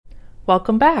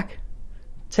Welcome back.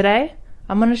 Today,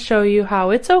 I'm going to show you how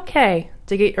it's okay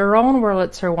to get your own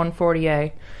Wurlitzer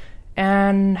 140a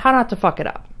and how not to fuck it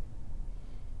up,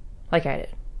 like I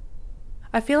did.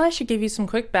 I feel I should give you some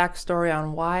quick backstory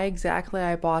on why exactly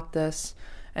I bought this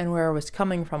and where I was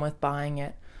coming from with buying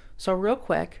it. So real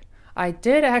quick, I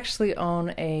did actually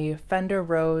own a Fender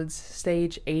Rhodes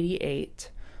Stage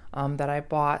 88 that I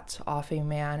bought off a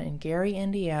man in Gary,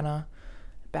 Indiana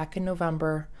back in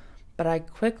November. But I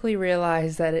quickly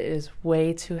realized that it is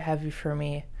way too heavy for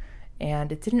me,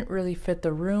 and it didn't really fit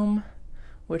the room,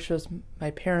 which was my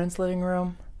parents' living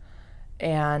room,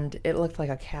 and it looked like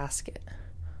a casket.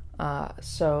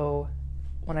 So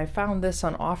when I found this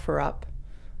on OfferUp,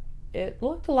 it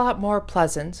looked a lot more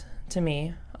pleasant to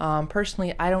me.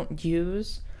 Personally, I don't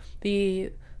use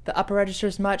the upper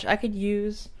registers much. I could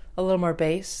use a little more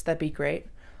bass, that'd be great.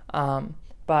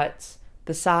 But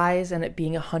the size and it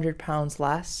being 100 pounds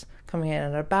less, coming in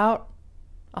at about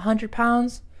 100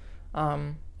 pounds,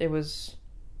 it was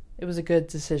a good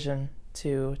decision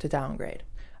to downgrade.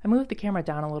 I moved the camera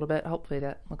down a little bit. Hopefully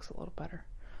that looks a little better.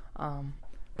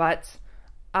 But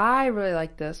I really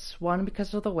like this. 1,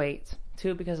 because of the weight.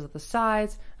 2, because of the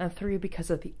size. And 3, because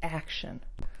of the action.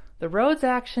 The Rhodes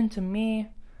action to me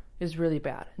is really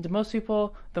bad. And to most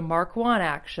people, the Mark I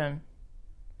action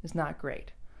is not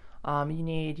great. You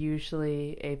need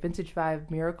usually a Vintage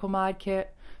Vibe Miracle Mod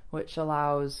kit, which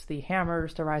allows the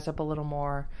hammers to rise up a little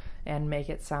more and make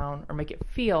it sound or make it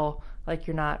feel like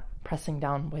you're not pressing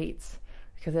down weights,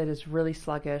 because it is really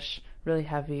sluggish, really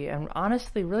heavy, and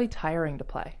honestly really tiring to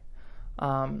play.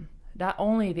 Not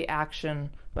only the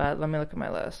action, but let me look at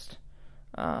my list.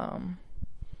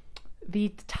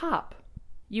 The top,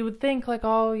 you would think like,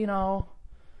 oh, you know,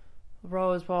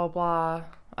 Rhodes, blah, blah, blah,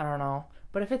 I don't know.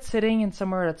 But if it's sitting in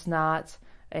somewhere that's not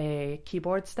a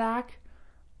keyboard stack,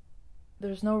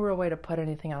 there's no real way to put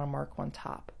anything on a Mark I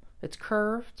top. It's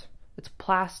curved, it's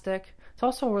plastic, it's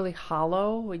also really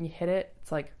hollow when you hit it.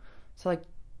 It's like,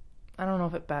 I don't know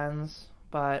if it bends,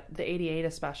 but the 88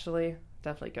 especially,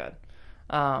 definitely good.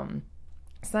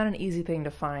 It's not an easy thing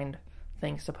to find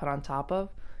things to put on top of.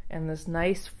 And this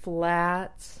nice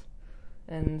flat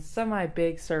and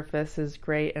semi-big surface is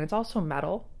great, and it's also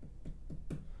metal.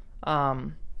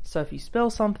 So if you spill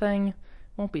something, it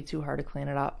won't be too hard to clean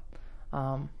it up.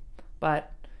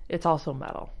 But it's also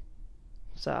metal,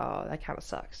 so that kind of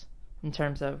sucks in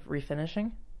terms of refinishing.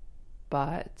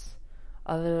 But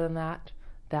other than that,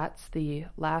 that's the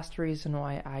last reason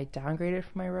why I downgraded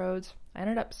from my Rhodes. I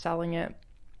ended up selling it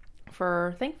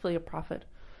for, thankfully, a profit.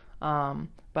 But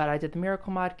I did the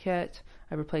Miracle Mod kit,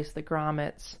 I replaced the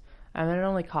grommets, and it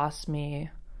only cost me,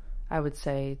 I would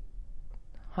say,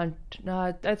 I'd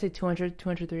say 200,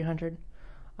 300.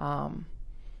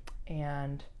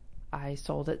 And I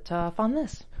sold it to fund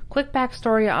this. Quick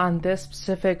backstory on this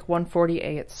specific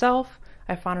 140A itself.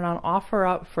 I found it on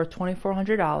OfferUp for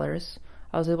 $2,400.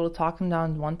 I was able to talk them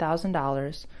down to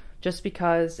 $1,000 just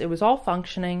because it was all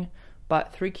functioning,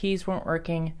 but 3 keys weren't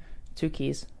working. 2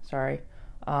 keys, sorry.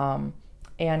 And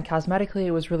cosmetically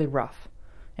it was really rough,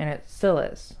 and it still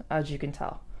is, as you can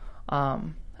tell.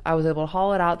 I was able to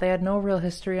haul it out. They had no real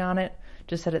history on it,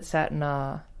 just that it sat in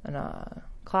a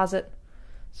closet,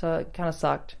 so it kind of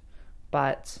sucked.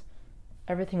 But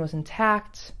everything was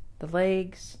intact. The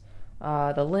legs,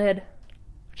 the lid,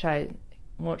 which I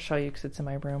won't show you because it's in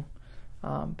my room,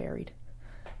 buried,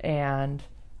 and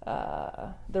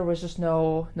there was just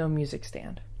no music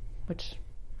stand, which,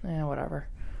 whatever.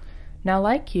 Now,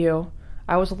 like you,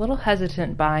 I was a little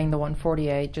hesitant buying the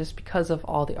 140A just because of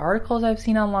all the articles I've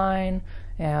seen online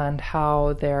and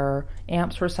how their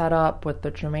amps were set up with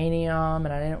the germanium,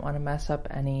 and I didn't want to mess up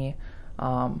any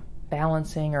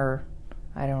balancing or,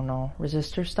 I don't know,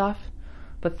 resistor stuff.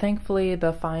 But thankfully,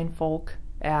 the fine folk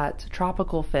at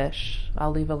Tropical Fish,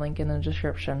 I'll leave a link in the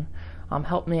description,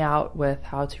 helped me out with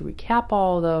how to recap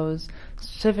all of those,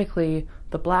 specifically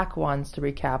the black ones to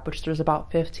recap, which there's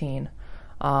about 15.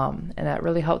 And that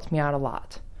really helped me out a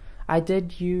lot. I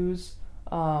did use,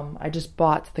 I just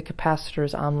bought the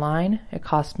capacitors online. It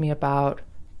cost me about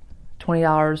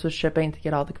 $20 with shipping to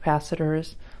get all the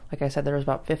capacitors. Like I said, there was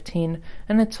about 15,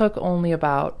 and it took only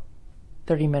about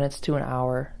 30 minutes to an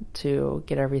hour to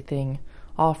get everything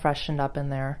all freshened up in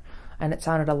there, and it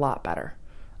sounded a lot better.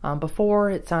 Before,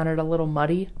 it sounded a little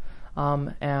muddy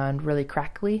and really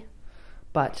crackly,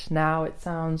 but now it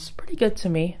sounds pretty good to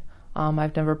me.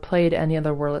 I've never played any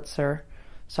other Wurlitzer,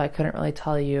 so I couldn't really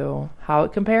tell you how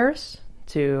it compares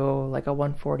to like a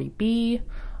 140B,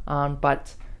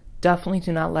 but definitely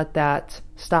do not let that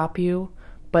stop you,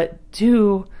 but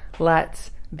do let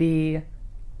the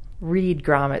reed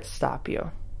grommets stop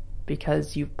you.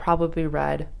 because you've probably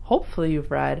read, hopefully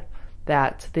you've read,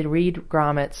 that the reed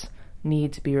grommets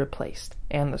need to be replaced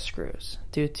and the screws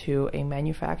due to a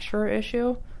manufacturer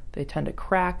issue. They tend to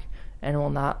crack and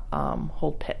will not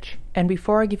hold pitch. And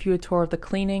before I give you a tour of the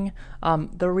cleaning,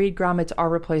 the reed grommets are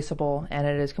replaceable and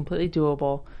it is completely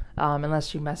doable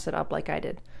unless you mess it up like I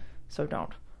did, so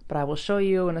don't. But I will show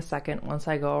you in a second once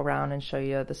I go around and show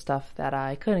you the stuff that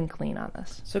I couldn't clean on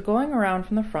this. So going around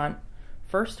from the front,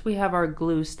 first we have our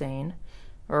glue stain,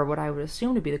 or what I would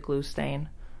assume to be the glue stain,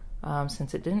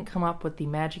 since it didn't come up with the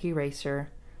magic eraser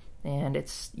and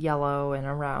it's yellow and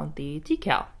around the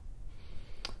decal.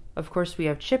 Of course we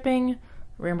have chipping.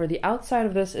 Remember, the outside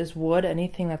of this is wood,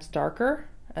 anything that's darker,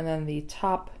 and then the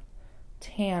top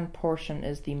tan portion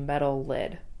is the metal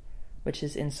lid, which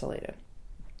is insulated.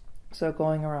 So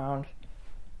going around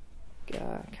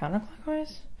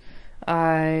counterclockwise,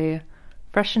 I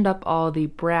freshened up all the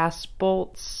brass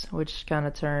bolts, which kind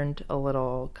of turned a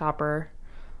little copper,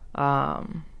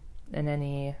 and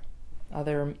any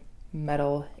other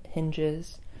metal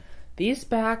hinges. These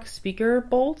back speaker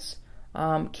bolts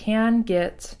can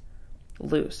get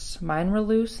loose. Mine were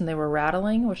loose and they were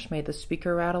rattling, which made the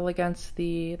speaker rattle against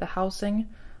the housing.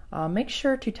 Make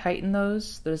sure to tighten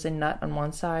those. There's a nut on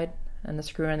one side and the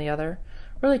screw on the other.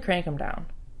 Really crank them down.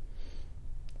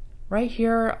 Right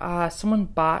here, someone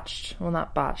botched, well,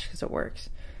 not botched because it works.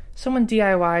 Someone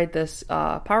DIY'd this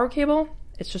power cable.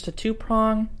 It's just a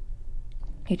 2-prong.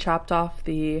 He chopped off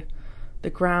the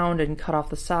ground and cut off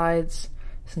the sides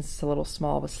since it's a little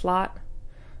small of a slot.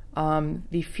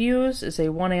 The fuse is a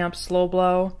 1 amp slow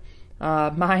blow.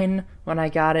 Mine, when I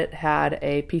got it, had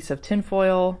a piece of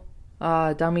tinfoil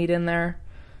dummied in there.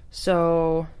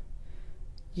 So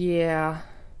yeah,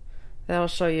 that'll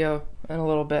show you in a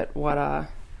little bit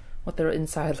what their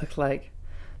inside looked like.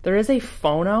 There is a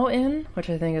phono in, which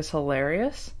I think is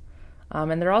hilarious.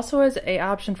 And there also is an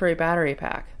option for a battery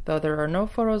pack, though there are no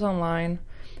photos online.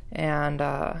 And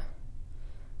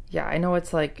yeah, I know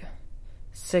it's like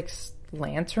 6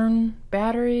 lantern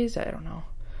batteries, I don't know.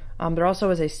 There also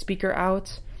is a speaker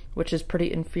out, which is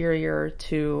pretty inferior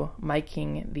to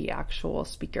miking the actual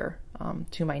speaker,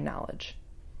 to my knowledge.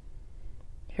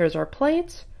 Here's our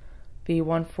plate, the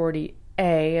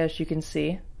 140A, as you can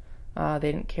see. They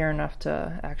didn't care enough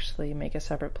to actually make a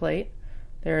separate plate.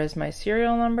 There is my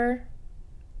serial number,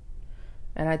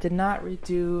 and I did not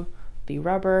redo the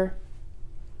rubber.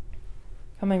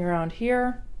 Coming around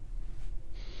here,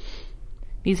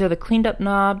 these are the cleaned up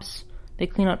knobs. They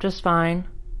clean up just fine.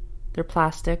 They're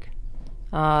plastic.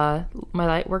 My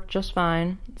light worked just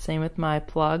fine. Same with my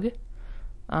plug.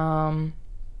 And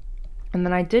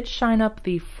then I did shine up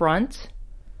the front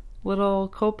little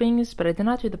copings, but I did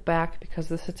not do the back because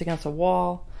this sits against a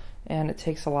wall and it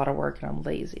takes a lot of work and I'm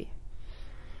lazy.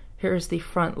 Here's the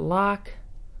front lock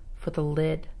for the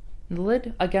lid. And the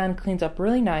lid, again, cleans up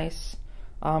really nice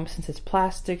since it's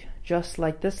plastic, just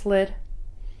like this lid.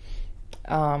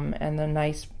 And the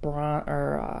nice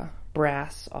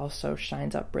brass also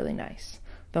shines up really nice.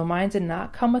 Though mine did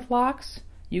not come with locks,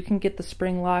 you can get the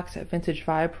spring locks at Vintage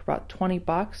Vibe for about 20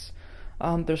 bucks.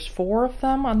 There's 4 of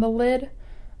them on the lid,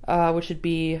 which would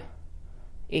be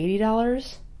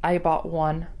 $80. I bought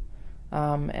one,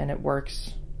 and it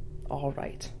works all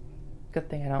right. Good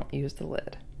thing I don't use the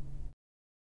lid.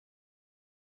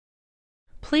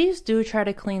 Please do try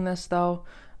to clean this though.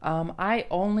 I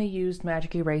only used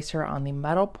magic eraser on the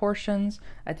metal portions.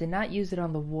 I did not use it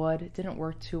on the wood. It didn't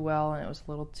work too well and it was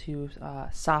a little too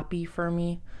soppy for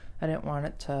me. I didn't want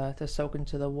it to soak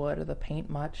into the wood or the paint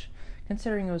much,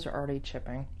 considering it was already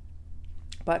chipping.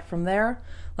 But from there,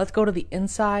 let's go to the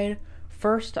inside.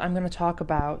 First, I'm going to talk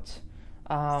about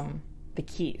the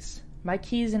keys. My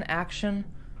keys in action.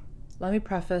 Let me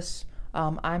preface,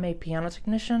 I'm a piano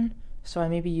technician, so I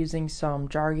may be using some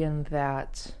jargon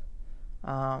that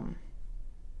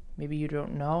maybe you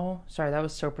don't know. Sorry, that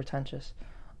was so pretentious.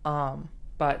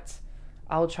 But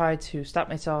I'll try to stop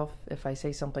myself if I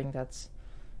say something that's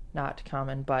not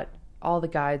common, but all the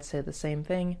guides say the same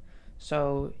thing,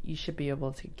 so you should be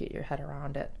able to get your head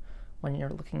around it when you're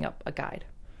looking up a guide.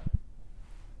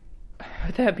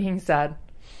 With that being said,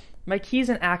 my keys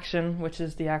in action, which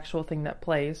is the actual thing that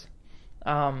plays,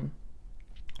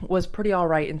 was pretty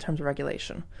alright in terms of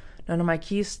regulation. None of my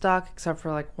keys stuck except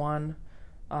for like one,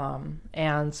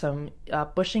 and some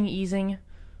bushing easing,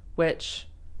 which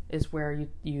is where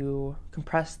you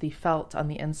compress the felt on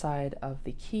the inside of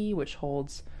the key, which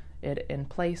holds it in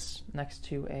place next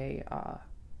to a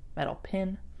metal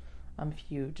pin. If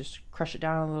you just crush it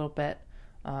down a little bit,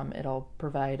 it'll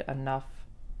provide enough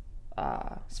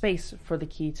space for the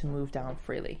key to move down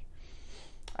freely.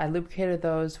 I lubricated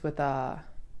those with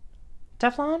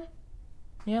Teflon?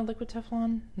 Yeah, liquid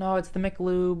Teflon. No, it's the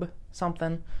McLube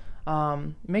something.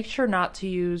 Make sure not to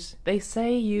use, they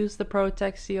say use the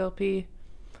ProTech CLP,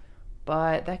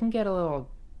 but that can get a little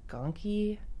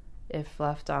gunky if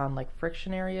left on like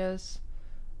friction areas,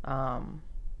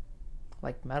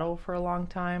 like metal for a long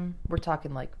time. We're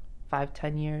talking like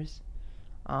 5-10 years.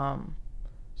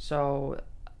 So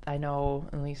I know,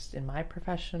 at least in my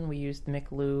profession, we use the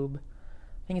McLube.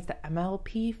 I think it's the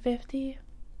MLP 50.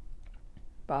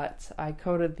 But I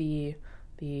coated the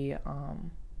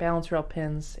balance rail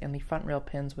pins and the front rail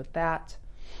pins with that.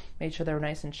 Made sure they were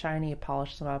nice and shiny.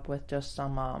 Polished them up with just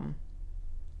some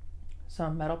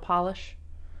metal polish.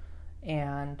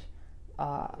 And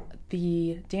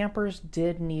the dampers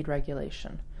did need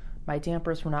regulation. My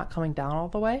dampers were not coming down all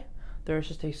the way. There's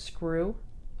just a screw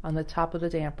on the top of the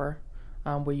damper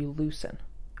where you loosen.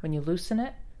 When you loosen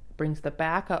it, it brings the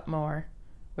back up more,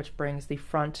 which brings the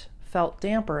front felt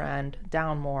damper end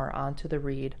down more onto the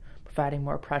reed, providing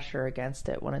more pressure against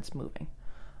it when it's moving.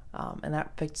 And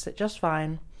that fixed it just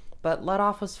fine. But let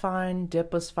off was fine,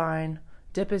 dip was fine.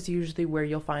 Dip is usually where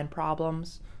you'll find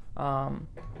problems,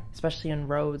 especially in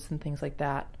roads and things like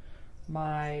that.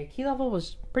 My key level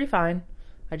was pretty fine.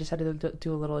 I just had to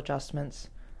do a little adjustments.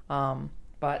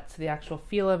 But the actual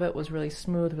feel of it was really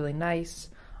smooth, really nice.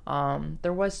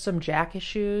 There was some jack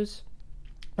issues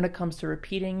when it comes to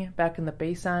repeating back in the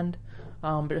base end,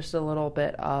 but just a little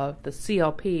bit of the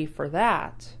CLP for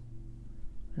that,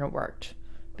 and it worked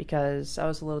because I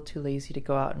was a little too lazy to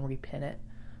go out and repin it.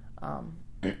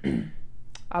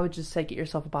 I would just say get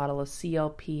yourself a bottle of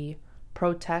CLP,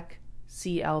 ProTech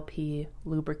CLP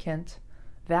lubricant,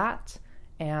 that,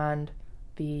 and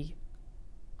the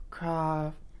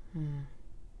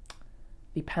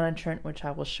penetrant, which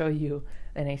I will show you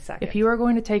in a second. If you are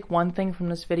going to take one thing from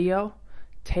this video,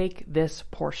 take this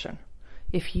portion.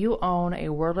 If you own a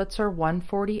Wurlitzer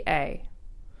 140a,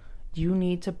 you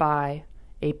need to buy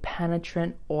a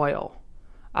penetrant oil.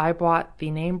 I bought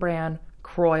the name brand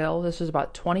Croyle. This is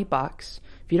about 20 bucks.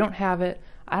 If you don't have it,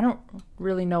 I don't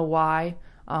really know why.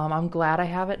 I'm glad I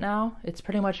have it now. It's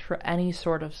pretty much for any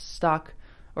sort of stuck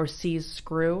or seized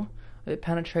screw. It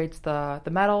penetrates the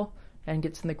metal and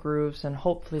gets in the grooves and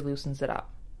hopefully loosens it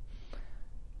up.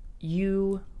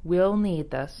 You will need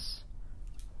this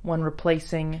when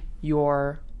replacing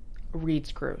your reed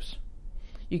screws.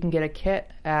 You can get a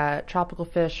kit at Tropical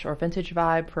Fish or Vintage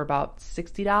Vibe for about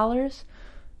 $60.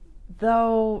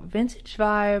 Though Vintage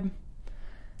Vibe,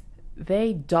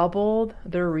 they doubled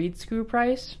their reed screw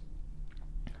price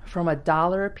from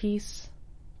 $1 a piece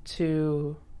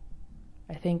to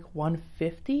I think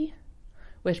 $150,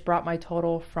 which brought my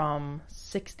total from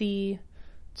 $60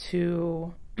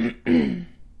 to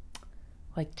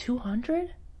like $200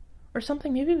 or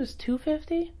something. Maybe it was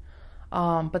 $250.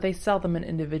 But they sell them in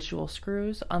individual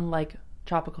screws, unlike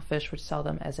Tropical Fish, which sell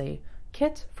them as a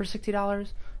kit for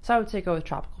 $60. So I would say go with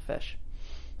Tropical Fish.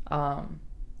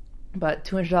 But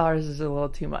 $200 is a little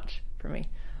too much for me.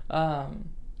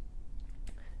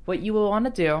 What you will want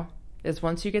to do is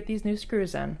once you get these new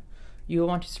screws in, you will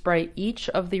want to spray each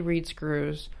of the reed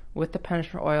screws with the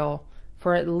penetrant oil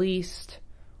for at least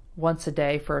once a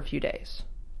day for a few days.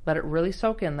 Let it really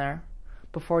soak in there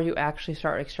before you actually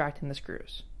start extracting the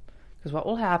screws. Because what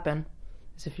will happen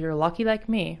is if you're lucky like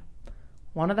me,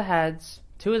 one of the heads,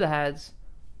 two of the heads,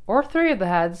 or three of the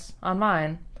heads on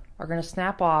mine are going to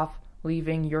snap off,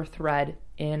 leaving your thread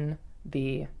in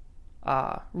the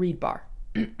reed bar.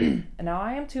 And now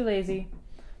I am too lazy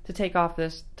to take off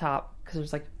this top because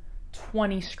there's like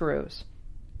 20 screws.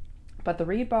 But the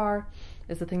reed bar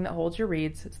is the thing that holds your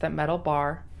reeds. It's that metal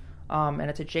bar, and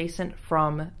it's adjacent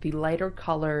from the lighter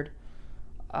colored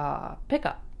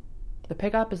pickup. The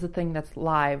pickup is the thing that's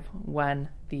live when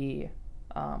the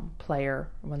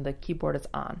when the keyboard is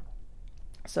on.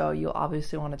 So you'll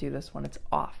obviously want to do this when it's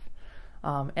off,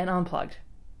 and unplugged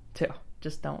too.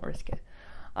 Just don't risk it,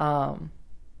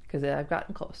 because I've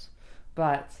gotten close.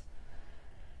 But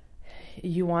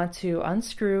you want to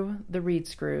unscrew the reed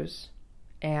screws,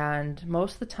 and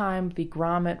most of the time the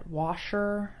grommet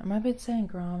washer, am I been saying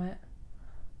grommet?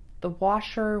 The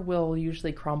washer will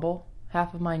usually crumble.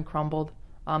 Half of mine crumbled.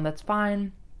 That's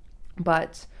fine,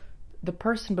 but the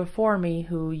person before me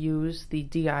who used the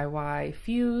DIY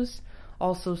fuse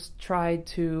also tried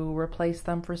to replace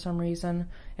them for some reason,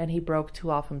 and he broke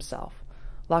two off himself.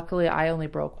 Luckily, I only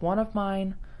broke one of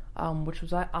mine, which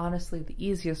was honestly the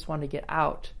easiest one to get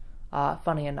out,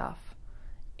 funny enough,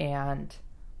 and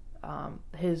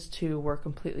his two were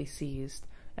completely seized,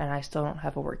 and I still don't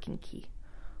have a working key.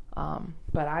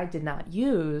 But I did not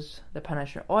use the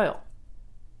penetrant oil.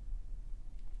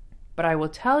 But I will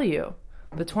tell you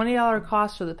The $20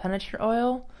 cost for the penetrant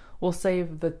oil will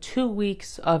save the 2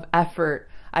 weeks of effort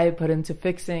I put into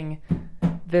fixing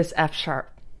this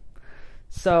F-sharp.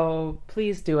 So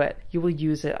please do it. You will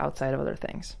use it outside of other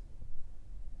things.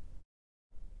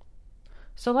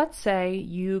 So let's say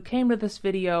you came to this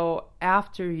video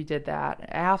after you did that,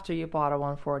 after you bought a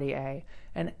 140A,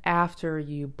 and after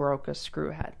you broke a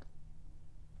screw head.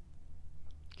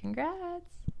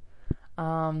 Congrats!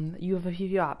 You have a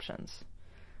few options.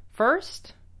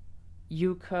 First,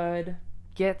 you could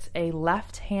get a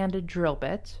left-handed drill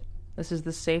bit. This is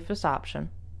the safest option.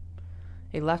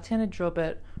 A left-handed drill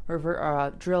bit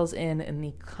drills in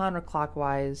the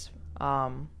counterclockwise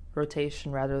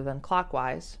rotation rather than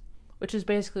clockwise, which is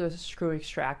basically a screw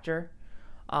extractor.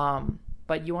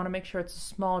 But you want to make sure it's a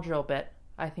small drill bit.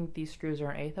 I think these screws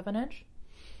are 1/8 of an inch.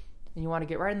 And you want to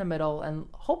get right in the middle, and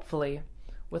hopefully,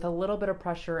 with a little bit of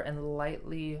pressure and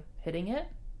lightly hitting it,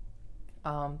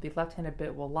 the left-handed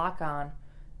bit will lock on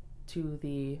to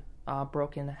the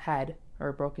broken head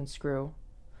or broken screw,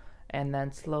 and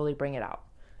then slowly bring it out.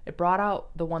 It brought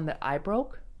out the one that I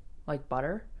broke, like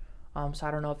butter. So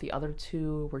I don't know if the other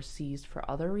two were seized for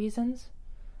other reasons,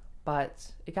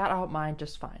 but it got out mine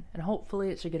just fine. And hopefully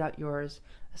it should get out yours,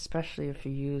 especially if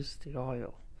you use the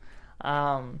oil.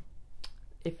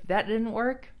 If that didn't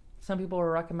work, some people will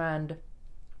recommend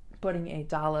putting a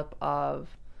dollop of,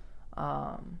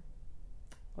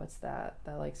 what's that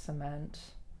like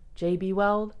cement? JB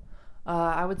Weld.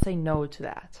 I would say no to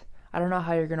that. I don't know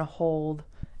how you're going to hold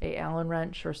a Allen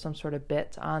wrench or some sort of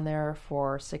bit on there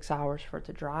for 6 hours for it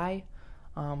to dry.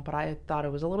 But I thought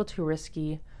it was a little too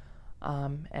risky,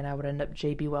 and I would end up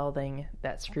JB welding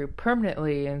that screw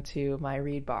permanently into my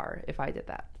reed bar if I did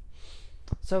that.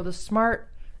 So the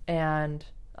smart and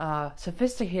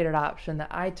sophisticated option that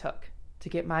I took to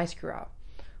get my screw out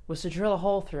was to drill a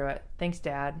hole through it. Thanks,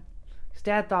 Dad. Because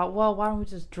Dad thought, well, why don't we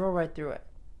just drill right through it,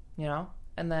 you know?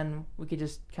 And then we could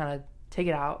just kind of take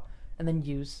it out and then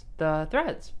use the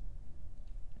threads.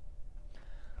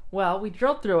 Well, we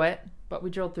drilled through it, but we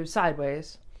drilled through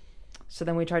sideways. So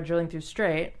then we tried drilling through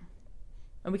straight,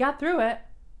 and we got through it,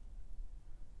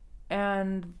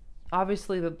 and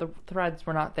obviously the threads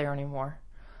were not there anymore.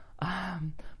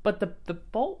 But the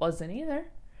bolt wasn't either.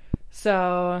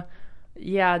 So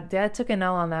yeah, Dad took an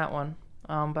L on that one.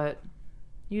 But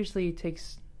usually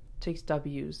takes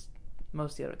W's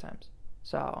most of the other times.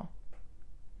 So,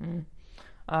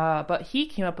 but he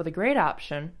came up with a great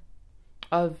option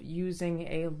of using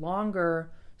a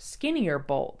longer, skinnier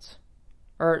bolt,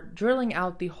 or drilling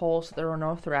out the hole so there were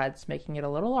no threads, making it a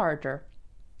little larger,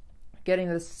 getting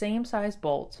the same size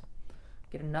bolt,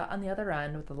 get a nut on the other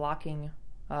end with the locking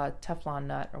Teflon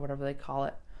nut or whatever they call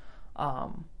it,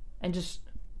 and just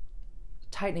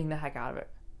tightening the heck out of it,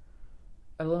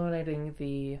 eliminating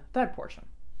the thread portion.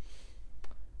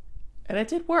 And it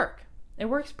did work. It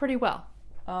works pretty well.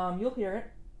 You'll hear it,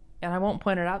 and I won't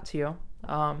point it out to you,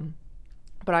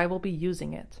 but I will be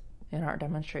using it in our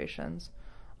demonstrations.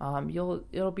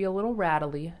 It'll be a little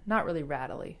rattly, not really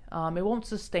rattly. It won't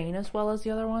sustain as well as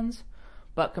the other ones,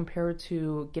 but compared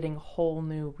to getting a whole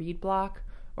new reed block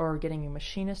or getting a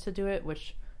machinist to do it,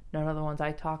 which none of the ones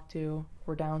I talked to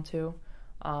were down to,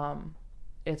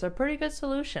 it's a pretty good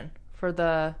solution for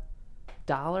the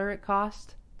 $1 it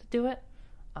cost to do it.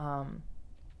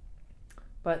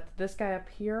 But this guy up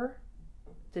here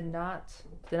did not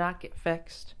get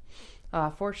fixed.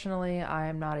 Fortunately, I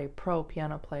am not a pro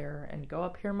piano player and go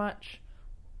up here much.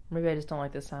 Maybe I just don't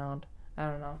like the sound. I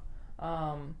don't know.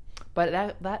 But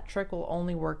that trick will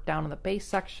only work down in the bass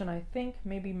section, I think,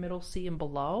 maybe middle C and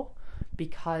below,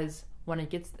 because when it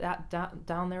gets that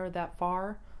down there that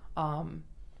far,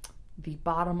 the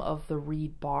bottom of the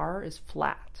reed bar is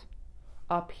flat.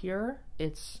 Up here,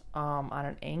 it's on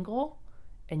an angle,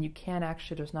 and you can't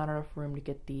actually, there's not enough room to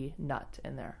get the nut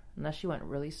in there, unless you went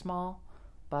really small,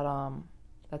 but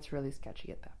that's really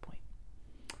sketchy at that point.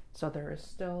 So there is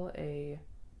still a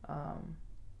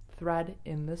thread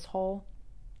in this hole,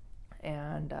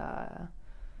 and I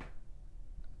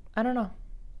don't know.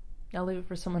 I'll leave it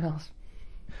for someone else.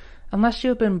 Unless you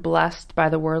have been blessed by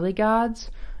the Whirly gods,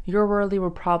 your Whirly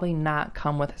will probably not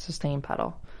come with a sustain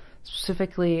pedal.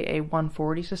 Specifically a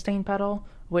 140 sustain pedal,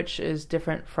 which is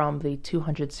different from the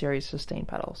 200 series sustain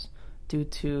pedals due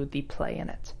to the play in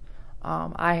it.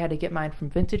 I had to get mine from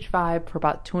Vintage Vibe for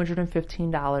about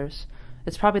 $215.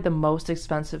 It's probably the most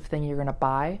expensive thing you're going to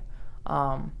buy,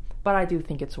 but I do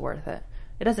think it's worth it.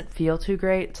 It doesn't feel too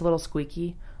great. It's a little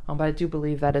squeaky, but I do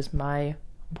believe that is my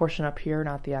portion up here,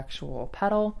 not the actual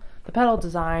pedal. The pedal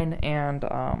design and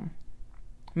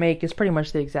make is pretty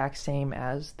much the exact same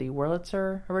as the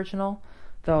Wurlitzer original,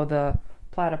 though the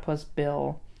platypus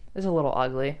bill is a little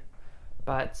ugly,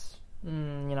 but you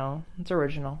know, it's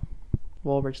original.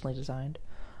 Well, originally designed.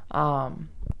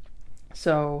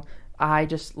 So I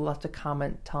just left a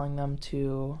comment telling them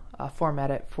to format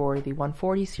it for the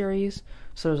 140 series,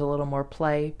 so there's a little more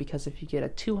play, because if you get a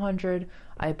 200,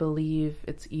 I believe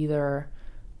it's either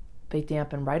they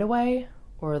dampen right away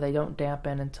or they don't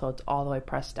dampen until it's all the way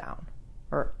pressed down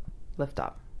or lift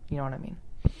up. You know what I mean?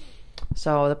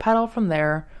 So the pedal from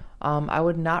there, I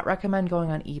would not recommend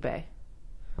going on eBay.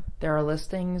 There are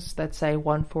listings that say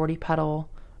 140 pedal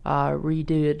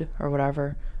redid or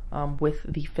whatever, with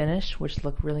the finish, which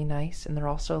look really nice, and they're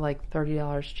also like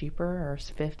 $30 cheaper or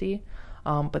 $50,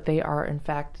 but they are in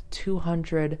fact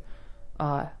 200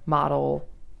 model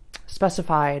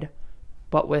specified,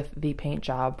 but with the paint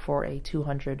job for a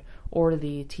 200 or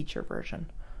the teacher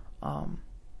version.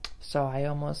 So I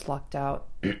almost lucked out.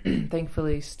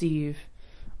 Thankfully, Steve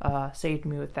saved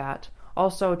me with that.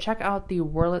 Also, check out the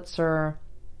Wurlitzer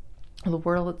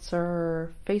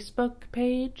Facebook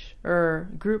page or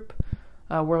group,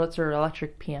 Wurlitzer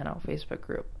Electric Piano Facebook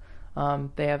group.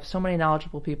 They have so many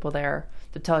knowledgeable people there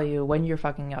to tell you when you're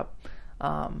fucking up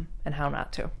and how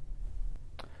not to.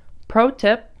 Pro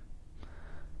tip: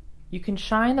 you can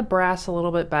shine the brass a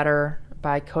little bit better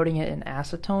by coating it in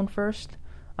acetone first.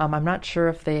 I'm not sure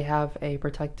if they have a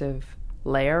protective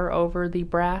layer over the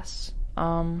brass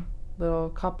little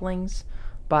couplings,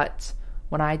 but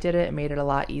when I did it, it made it a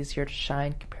lot easier to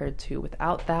shine compared to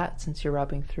without that, since you're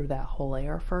rubbing through that whole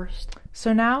layer first.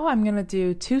 So now I'm going to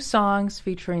do 2 songs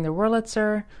featuring the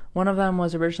Wurlitzer. One of them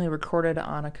was originally recorded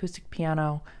on acoustic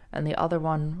piano, and the other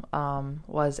one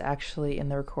was actually in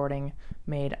the recording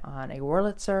made on a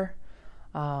Wurlitzer.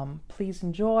 Please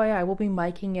enjoy. I will be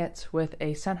miking it with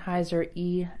a Sennheiser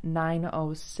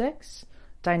E906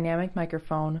 dynamic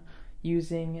microphone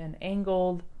using an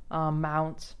angled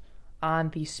mount on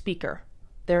the speaker.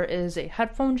 There is a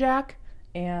headphone jack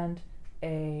and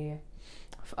a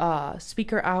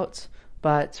speaker out,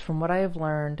 but from what I have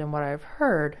learned and what I've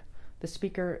heard, the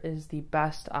speaker is the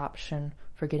best option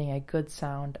for getting a good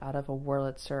sound out of a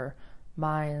Wurlitzer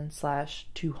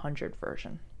mine/200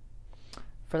 version.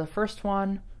 For the first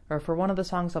one, or for one of the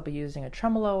songs, I'll be using a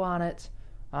tremolo on it,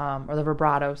 or the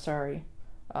vibrato, sorry,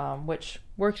 which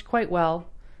works quite well,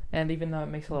 and even though it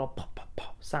makes a little pop, pop,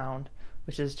 pop sound,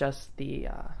 which is just the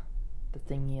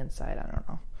thingy inside, I don't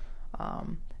know.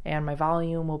 And my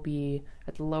volume will be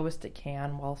at the lowest it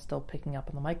can while still picking up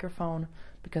on the microphone,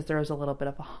 because there is a little bit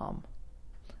of a hum.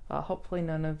 Hopefully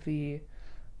none of the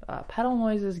pedal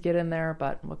noises get in there,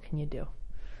 but what can you do?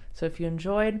 So if you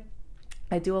enjoyed,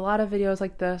 I do a lot of videos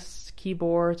like this,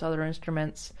 keyboards, other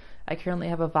instruments. I currently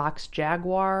have a Vox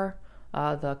Jaguar,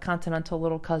 the Continental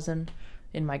little cousin,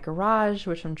 in my garage,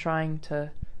 which I'm trying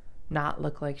to not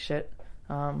look like shit.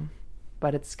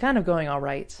 But it's kind of going all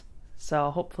right. So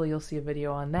hopefully you'll see a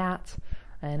video on that.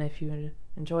 And if you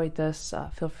enjoyed this,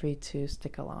 feel free to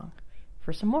stick along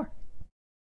for some more.